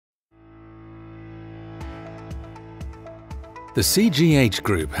The CGH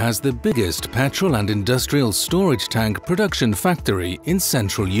Group has the biggest petrol and industrial storage tank production factory in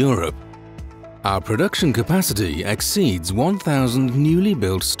Central Europe. Our production capacity exceeds 1,000 newly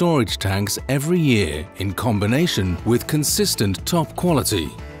built storage tanks every year in combination with consistent top quality.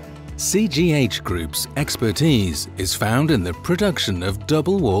 CGH Group's expertise is found in the production of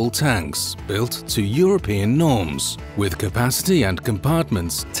double-wall tanks built to European norms, with capacity and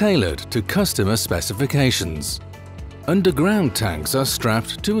compartments tailored to customer specifications. Underground tanks are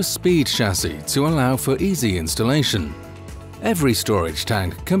strapped to a speed chassis to allow for easy installation. Every storage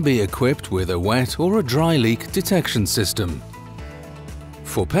tank can be equipped with a wet or a dry leak detection system.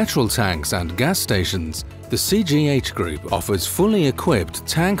 For petrol tanks and gas stations, the CGH Group offers fully equipped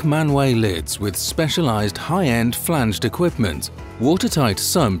tank manway lids with specialized high-end flanged equipment, watertight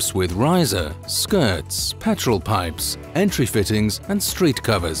sumps with riser, skirts, petrol pipes, entry fittings and street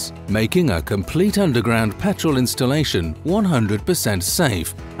covers, making a complete underground petrol installation 100%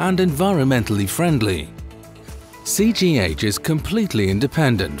 safe and environmentally friendly. CGH is completely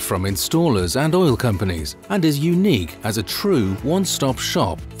independent from installers and oil companies and is unique as a true one-stop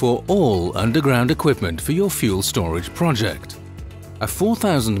shop for all underground equipment for your fuel storage project. A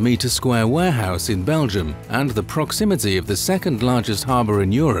 4,000-meter square warehouse in Belgium and the proximity of the second largest harbour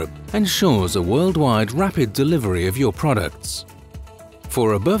in Europe ensures a worldwide rapid delivery of your products.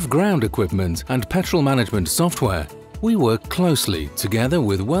 For above-ground equipment and petrol management software, we work closely together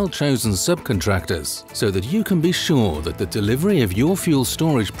with well-chosen subcontractors so that you can be sure that the delivery of your fuel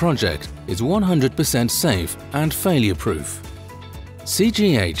storage project is 100% safe and failure-proof.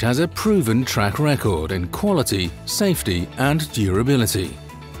 CGH has a proven track record in quality, safety and durability.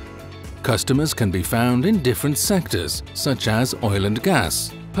 Customers can be found in different sectors such as oil and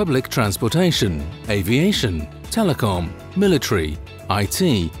gas, public transportation, aviation, telecom, military,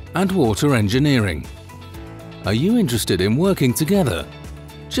 IT and water engineering. Are you interested in working together?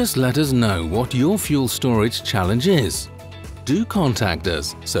 Just let us know what your fuel storage challenge is. Do contact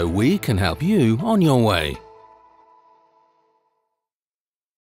us so we can help you on your way.